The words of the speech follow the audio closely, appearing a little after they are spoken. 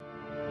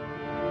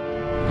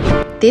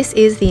This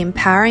is the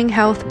Empowering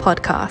Health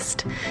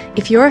podcast.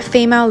 If you're a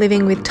female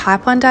living with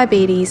type 1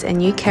 diabetes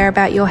and you care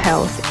about your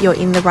health, you're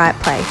in the right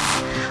place.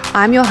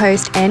 I'm your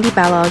host, Andy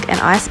Balog, and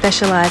I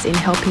specialise in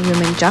helping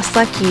women just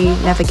like you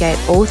navigate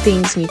all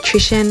things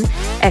nutrition,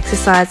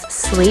 exercise,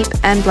 sleep,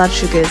 and blood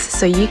sugars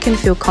so you can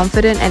feel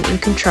confident and in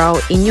control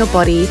in your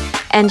body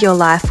and your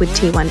life with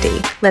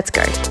T1D. Let's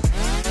go.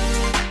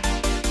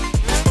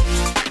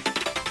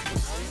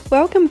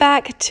 Welcome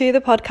back to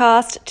the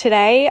podcast.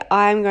 Today,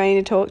 I'm going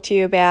to talk to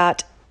you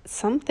about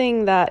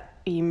something that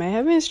you may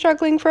have been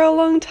struggling for a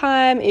long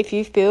time. If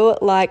you feel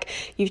like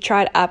you've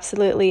tried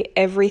absolutely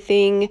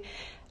everything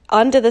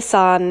under the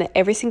sun,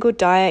 every single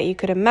diet you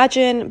could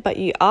imagine, but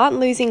you aren't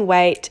losing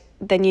weight,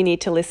 then you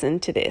need to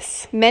listen to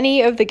this.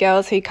 Many of the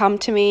girls who come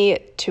to me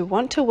to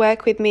want to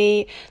work with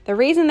me, the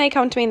reason they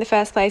come to me in the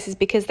first place is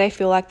because they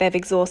feel like they've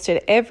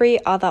exhausted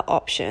every other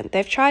option.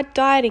 They've tried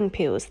dieting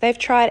pills. They've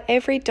tried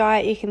every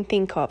diet you can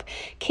think of.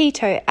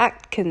 Keto,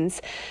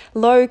 Atkins,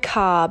 low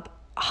carb,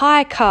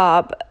 high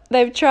carb.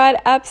 They've tried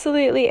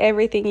absolutely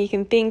everything you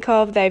can think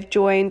of. They've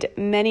joined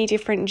many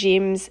different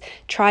gyms,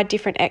 tried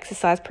different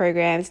exercise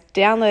programs,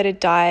 downloaded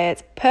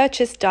diets,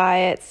 purchased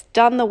diets,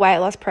 done the weight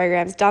loss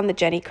programs, done the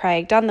Jenny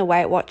Craig, done the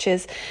Weight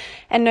Watchers.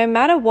 And no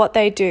matter what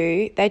they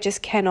do, they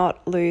just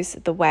cannot lose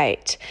the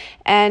weight.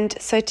 And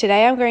so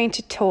today I'm going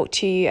to talk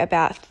to you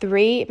about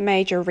 3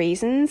 major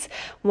reasons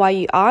why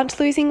you aren't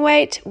losing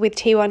weight with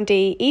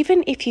T1D,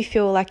 even if you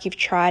feel like you've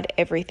tried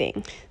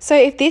everything. So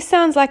if this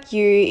sounds like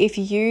you, if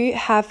you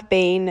have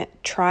been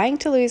trying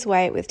to lose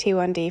weight with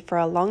T1D for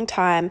a long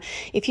time,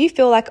 if you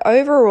feel like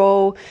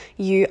overall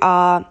you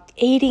are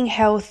eating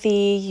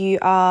healthy, you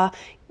are,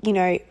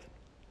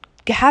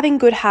 having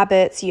good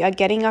habits, you are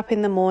getting up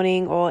in the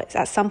morning or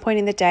at some point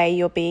in the day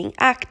you're being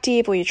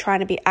active or you're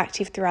trying to be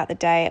active throughout the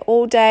day,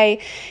 all day,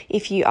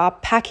 if you are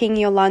packing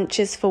your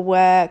lunches for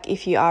work,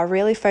 if you are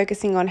really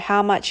focusing on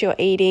how much you're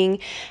eating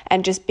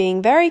and just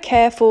being very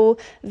careful,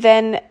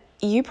 then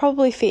you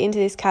probably fit into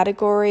this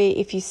category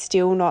if you're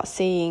still not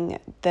seeing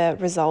the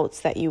results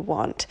that you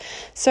want.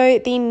 So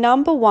the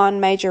number one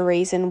major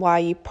reason why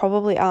you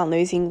probably aren't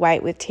losing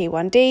weight with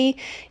T1D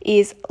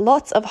is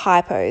lots of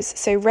hypos.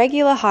 So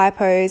regular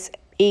hypos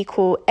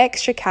equal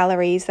extra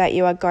calories that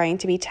you are going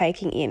to be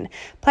taking in.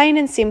 Plain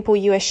and simple,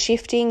 you are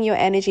shifting your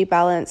energy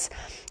balance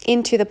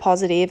into the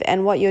positive,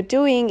 and what you're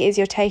doing is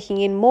you're taking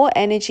in more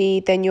energy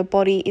than your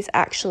body is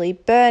actually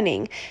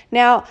burning.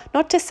 Now,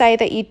 not to say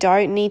that you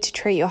don't need to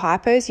treat your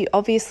hypos, you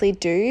obviously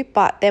do,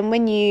 but then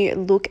when you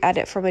look at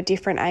it from a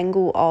different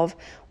angle of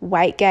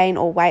weight gain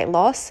or weight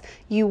loss,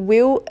 you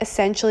will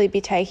essentially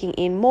be taking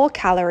in more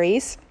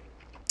calories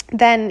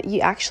than you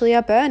actually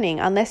are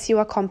burning, unless you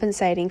are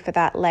compensating for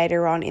that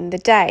later on in the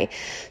day.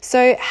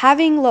 So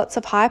having lots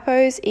of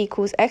hypos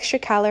equals extra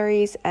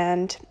calories,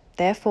 and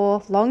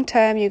therefore long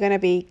term you're going to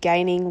be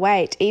gaining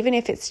weight. Even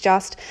if it's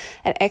just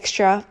an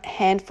extra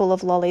handful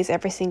of lollies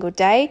every single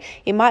day,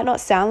 it might not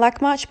sound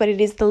like much, but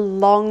it is the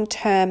long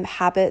term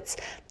habits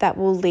that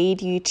will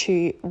lead you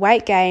to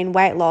weight gain,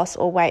 weight loss,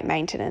 or weight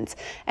maintenance.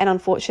 And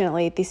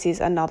unfortunately, this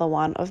is another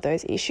one of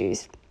those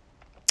issues.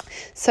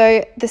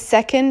 So the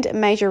second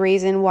major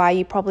reason why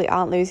you probably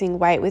aren't losing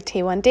weight with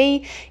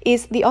T1D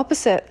is the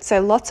opposite. So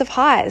lots of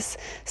highs.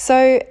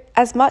 So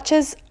as much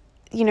as,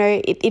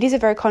 it is a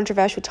very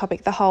controversial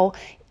topic, the whole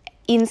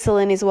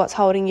insulin is what's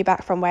holding you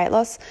back from weight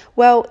loss.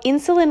 Well,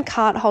 insulin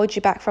can't hold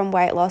you back from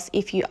weight loss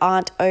if you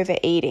aren't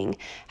overeating.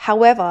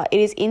 However, it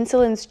is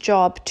insulin's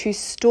job to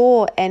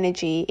store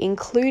energy,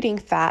 including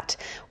fat,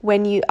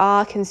 when you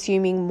are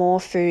consuming more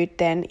food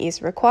than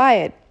is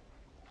required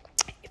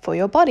for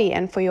your body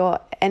and for your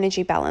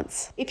energy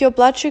balance. If your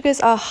blood sugars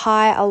are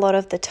high a lot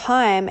of the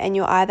time and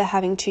you're either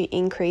having to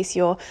increase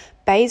your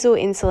basal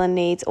insulin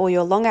needs or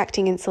your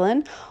long-acting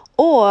insulin,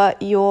 or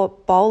your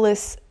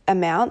bolus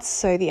amounts,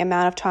 so the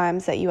amount of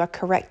times that you are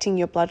correcting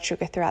your blood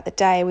sugar throughout the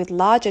day with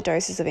larger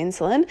doses of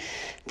insulin,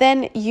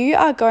 then you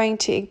are going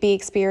to be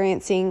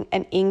experiencing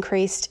an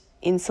increased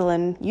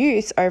insulin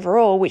use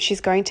overall, which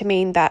is going to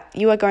mean that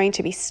you are going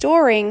to be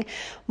storing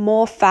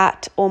more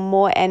fat or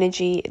more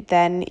energy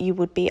than you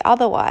would be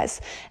otherwise.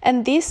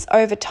 And this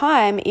over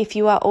time, if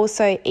you are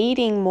also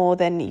eating more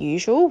than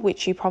usual,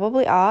 which you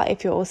probably are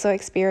if you're also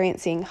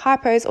experiencing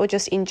hypos or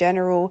just in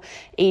general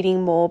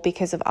eating more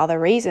because of other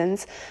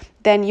reasons,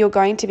 then you're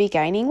going to be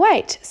gaining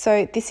weight.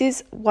 So this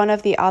is one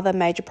of the other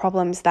major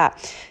problems that,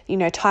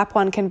 type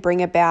 1 can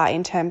bring about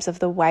in terms of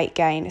the weight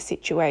gain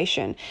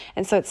situation.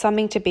 And so it's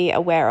something to be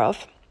aware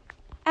of.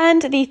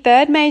 And the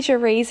third major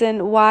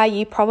reason why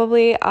you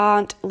probably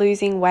aren't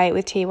losing weight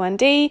with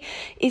T1D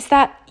is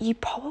that you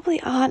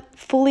probably aren't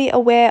fully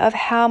aware of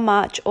how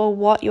much or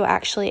what you're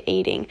actually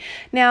eating.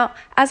 Now,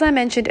 as I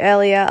mentioned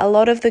earlier, a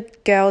lot of the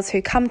girls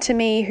who come to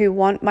me who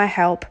want my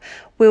help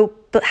will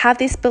have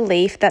this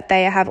belief that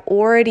they have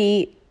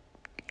already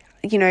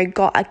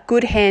got a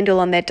good handle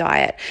on their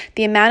diet.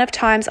 The amount of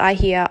times I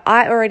hear,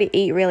 I already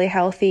eat really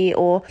healthy,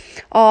 or,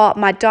 oh,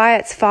 my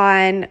diet's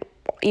fine,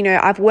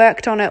 I've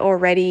worked on it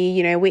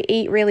already. We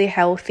eat really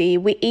healthy.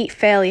 We eat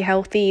fairly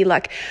healthy.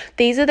 Like,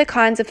 these are the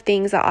kinds of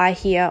things that I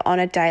hear on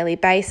a daily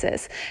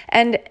basis.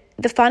 And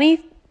the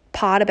funny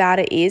part about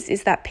it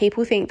is that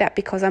people think that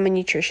because I'm a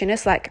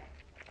nutritionist, like,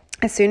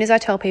 as soon as I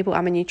tell people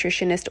I'm a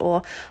nutritionist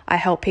or I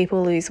help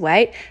people lose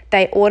weight,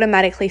 they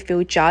automatically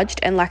feel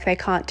judged and like they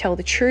can't tell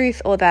the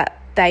truth, or that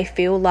they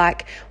feel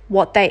like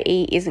what they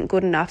eat isn't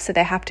good enough, so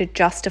they have to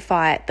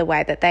justify it the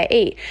way that they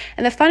eat.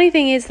 And the funny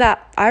thing is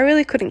that I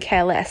really couldn't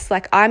care less.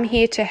 Like, I'm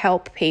here to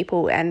help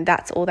people, and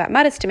that's all that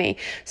matters to me.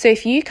 So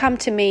if you come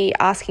to me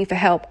asking for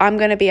help, I'm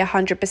going to be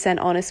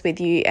 100% honest with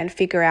you and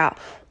figure out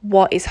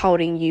what is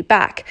holding you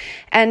back.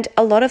 And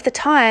a lot of the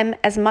time,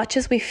 as much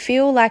as we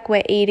feel like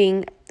we're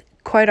eating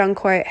quote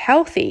unquote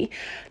healthy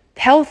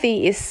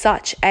is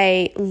such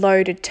a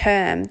loaded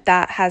term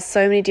that has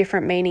so many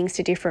different meanings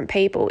to different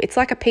people. It's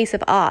like a piece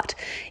of art.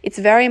 It's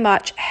very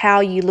much how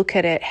you look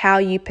at it, how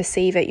you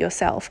perceive it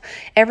yourself.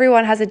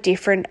 Everyone has a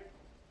different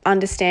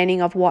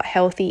understanding of what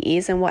healthy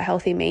is and what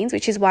healthy means,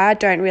 which is why I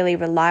don't really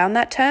rely on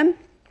that term.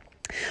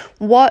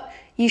 What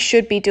you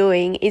should be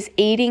doing is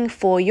eating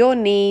for your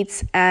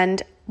needs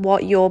and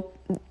what your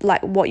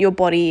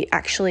body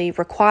actually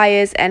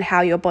requires and how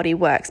your body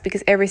works,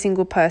 because every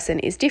single person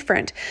is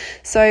different.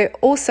 So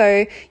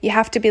also you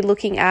have to be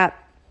looking at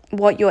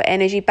what your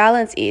energy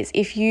balance is.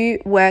 If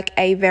you work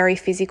a very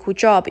physical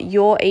job,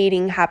 your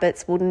eating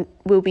habits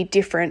will be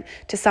different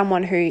to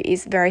someone who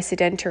is very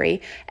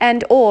sedentary,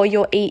 and or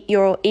your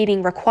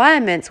eating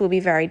requirements will be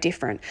very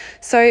different.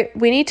 So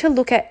we need to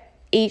look at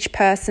each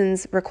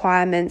person's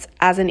requirements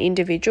as an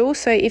individual.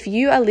 So if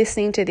you are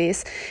listening to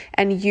this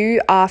and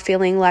you are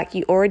feeling like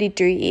you already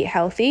do eat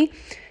healthy,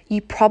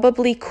 you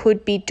probably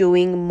could be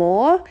doing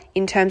more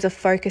in terms of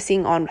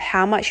focusing on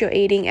how much you're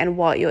eating and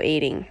what you're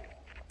eating.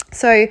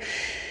 So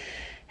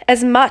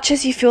as much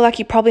as you feel like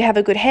you probably have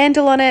a good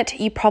handle on it,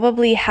 you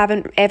probably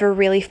haven't ever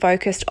really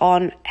focused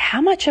on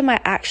how much am I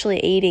actually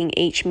eating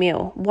each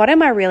meal? What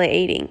am I really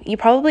eating? You're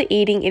probably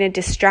eating in a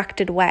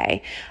distracted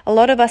way. A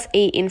lot of us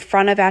eat in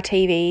front of our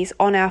TVs,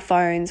 on our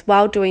phones,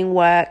 while doing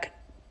work,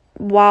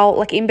 while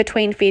like in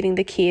between feeding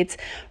the kids,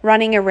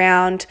 running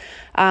around.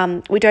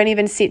 We don't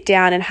even sit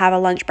down and have a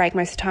lunch break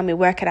most of the time. We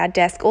work at our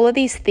desk. All of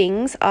these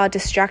things are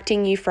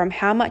distracting you from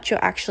how much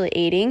you're actually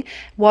eating,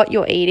 what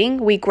you're eating.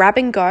 We grab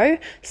and go.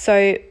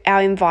 So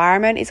our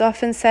environment is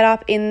often set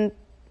up in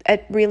a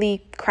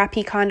really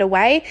crappy kind of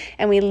way,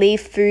 and we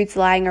leave foods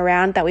lying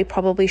around that we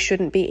probably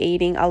shouldn't be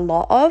eating a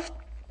lot of.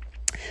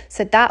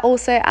 So that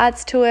also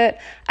adds to it,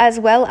 as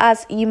well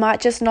as you might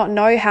just not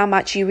know how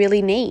much you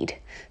really need.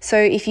 So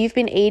if you've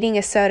been eating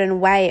a certain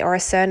way or a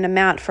certain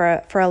amount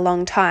for a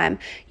long time,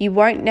 you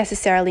won't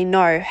necessarily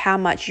know how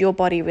much your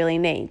body really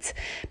needs,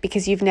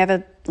 because you've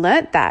never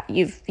learnt that.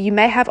 You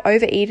may have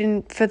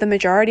overeaten for the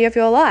majority of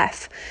your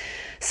life.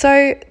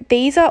 So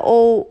these are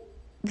all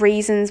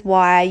reasons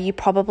why you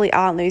probably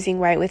aren't losing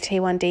weight with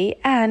T1D,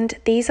 and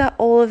these are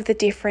all of the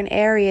different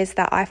areas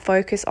that I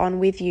focus on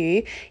with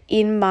you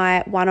in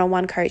my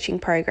one-on-one coaching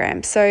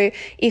program. So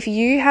if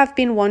you have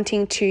been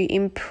wanting to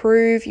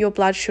improve your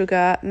blood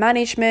sugar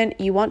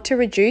management, you want to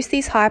reduce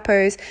these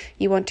hypos,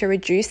 you want to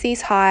reduce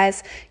these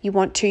highs, you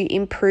want to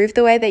improve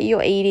the way that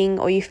you're eating,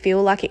 or you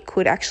feel like it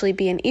could actually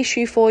be an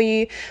issue for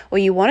you, or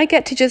you want to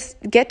get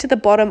to the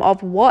bottom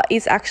of what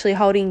is actually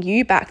holding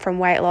you back from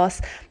weight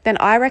loss, then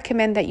I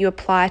recommend that you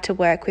apply to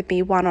work with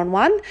me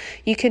one-on-one.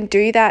 You can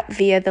do that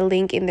via the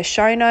link in the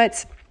show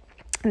notes.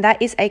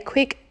 That is a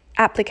quick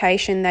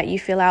application that you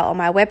fill out on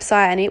my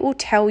website, and it will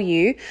tell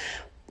you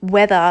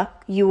whether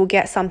you will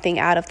get something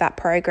out of that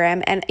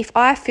program. And if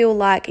I feel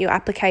like your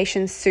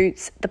application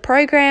suits the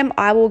program,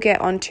 I will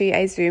get onto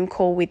a Zoom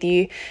call with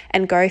you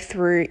and go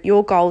through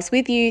your goals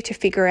with you to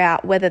figure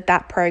out whether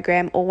that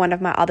program or one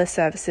of my other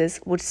services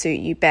would suit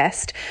you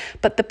best.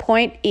 But the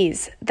point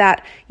is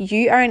that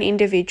you are an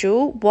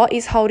individual. What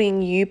is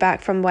holding you back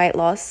from weight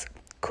loss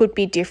could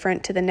be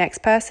different to the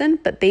next person,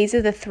 but these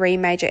are the three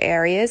major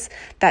areas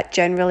that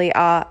generally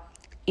are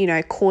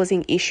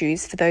causing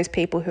issues for those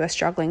people who are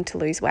struggling to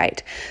lose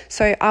weight.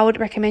 So I would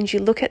recommend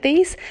you look at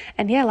these.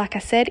 And yeah, like I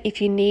said,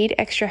 if you need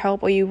extra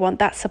help or you want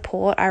that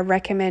support, I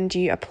recommend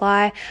you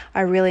apply.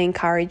 I really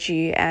encourage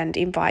you and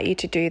invite you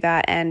to do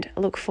that, and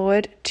look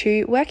forward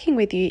to working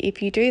with you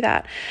if you do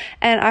that.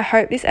 And I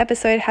hope this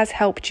episode has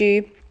helped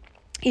you.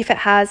 If it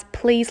has,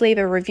 please leave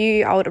a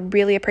review. I would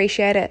really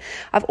appreciate it.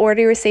 I've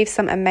already received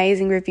some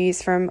amazing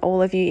reviews from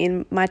all of you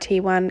in my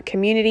T1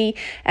 community,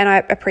 and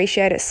I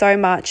appreciate it so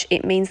much.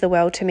 It means the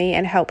world to me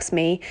and helps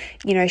me,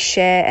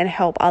 share and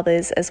help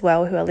others as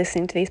well who are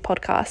listening to these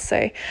podcasts.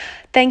 So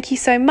thank you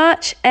so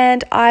much,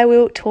 and I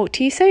will talk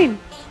to you soon.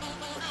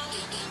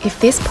 If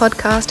this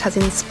podcast has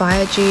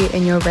inspired you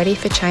and you're ready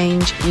for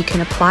change, you can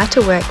apply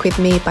to work with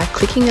me by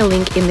clicking the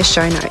link in the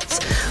show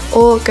notes,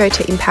 or go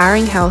to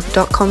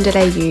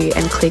empoweringhealth.com.au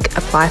and click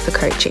apply for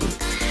coaching.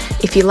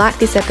 If you like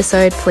this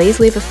episode, please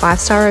leave a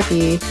 5-star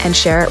review and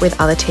share it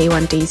with other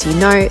T1Ds you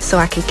know, so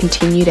I can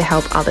continue to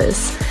help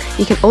others.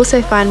 You can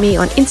also find me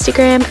on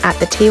Instagram at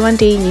the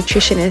T1D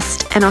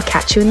Nutritionist, and I'll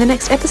catch you in the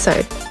next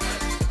episode.